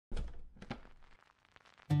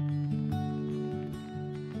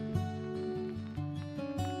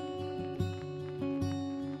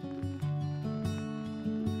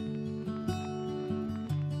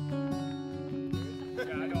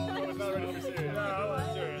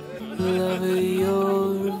Lover,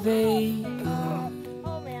 you're a vapor,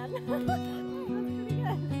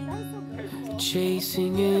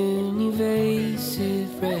 chasing an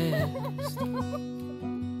evasive rest.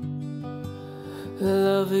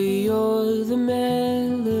 Lover, you're the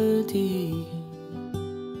melody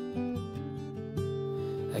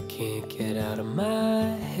I can't get out of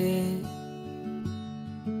my head.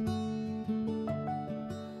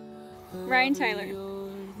 Ryan Tyler.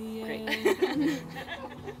 Great.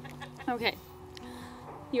 Okay.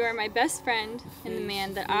 You are my best friend and the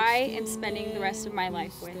man that I am spending the rest of my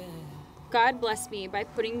life with. God bless me by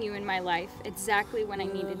putting you in my life exactly when I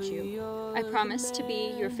needed you. I promise to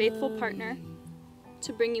be your faithful partner,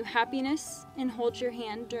 to bring you happiness and hold your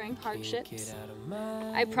hand during hardships.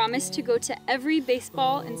 I promise to go to every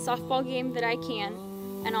baseball and softball game that I can,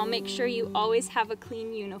 and I'll make sure you always have a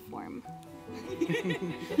clean uniform.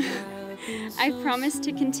 I promise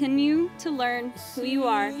to continue to learn who you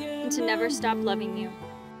are and to never stop loving you.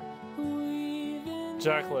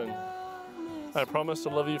 Jacquelyn, I promise to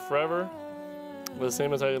love you forever, the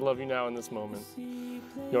same as I love you now in this moment.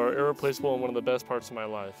 You are irreplaceable and one of the best parts of my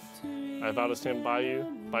life. I vow to stand by you,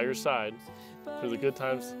 by your side, through the good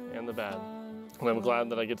times and the bad. And I'm glad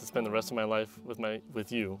that I get to spend the rest of my life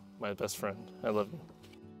with you, my best friend. I love you.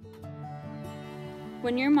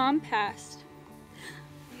 When your mom passed,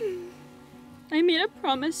 I made a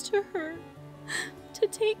promise to her to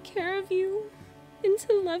take care of you and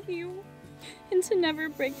to love you and to never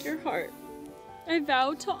break your heart. I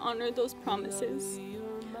vow to honor those promises.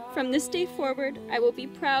 From this day forward, I will be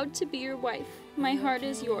proud to be your wife. My heart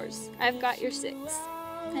is yours. I've got your 6.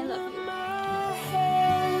 I love you.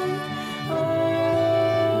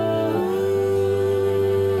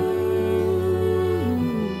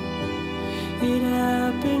 It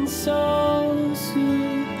happened so soon.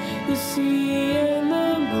 The sea and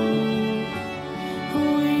the moon,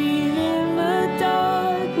 weaving the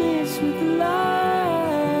darkness with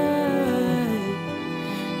light.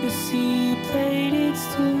 The sea played its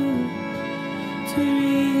tune to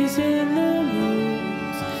reason the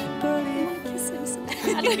moons, but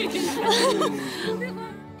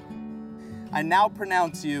I now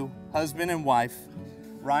pronounce you husband and wife.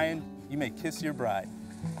 Ryan, you may kiss your bride.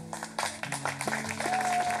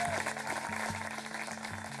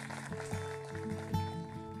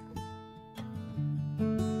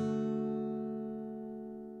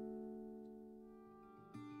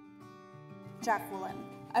 Jacquelyn,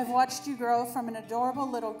 I've watched you grow from an adorable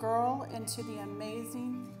little girl into the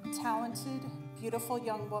amazing, talented, beautiful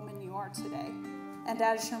young woman you are today. And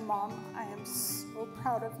as your mom, I am so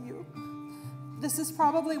proud of you. This is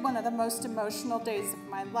probably one of the most emotional days of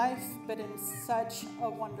my life, but in such a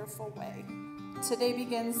wonderful way. Today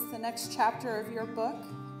begins the next chapter of your book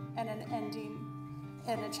and an ending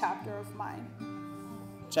in a chapter of mine.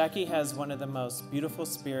 Jackie has one of the most beautiful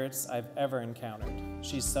spirits I've ever encountered.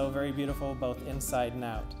 She's so very beautiful both inside and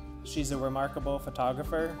out. She's a remarkable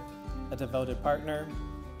photographer, a devoted partner,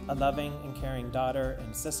 a loving and caring daughter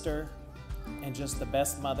and sister, and just the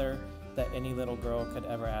best mother that any little girl could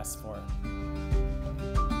ever ask for.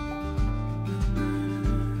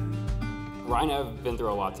 Ryan and I have been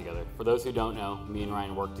through a lot together. For those who don't know, me and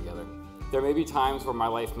Ryan work together. There may be times where my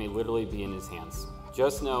life may literally be in his hands.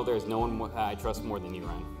 Just know there's no one I trust more than you,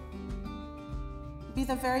 Ryan. Be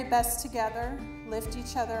the very best together, lift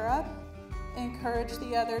each other up, encourage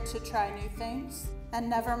the other to try new things, and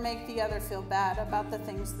never make the other feel bad about the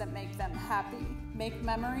things that make them happy. Make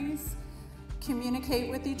memories, communicate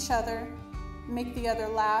with each other, make the other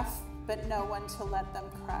laugh, but know when to let them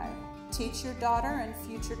cry. Teach your daughter and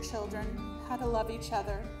future children how to love each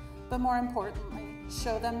other, but more importantly,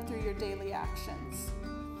 show them through your daily actions.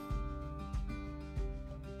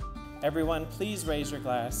 Everyone, please raise your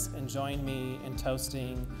glass and join me in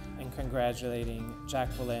toasting and congratulating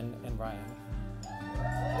Jacquelyn and Ryan.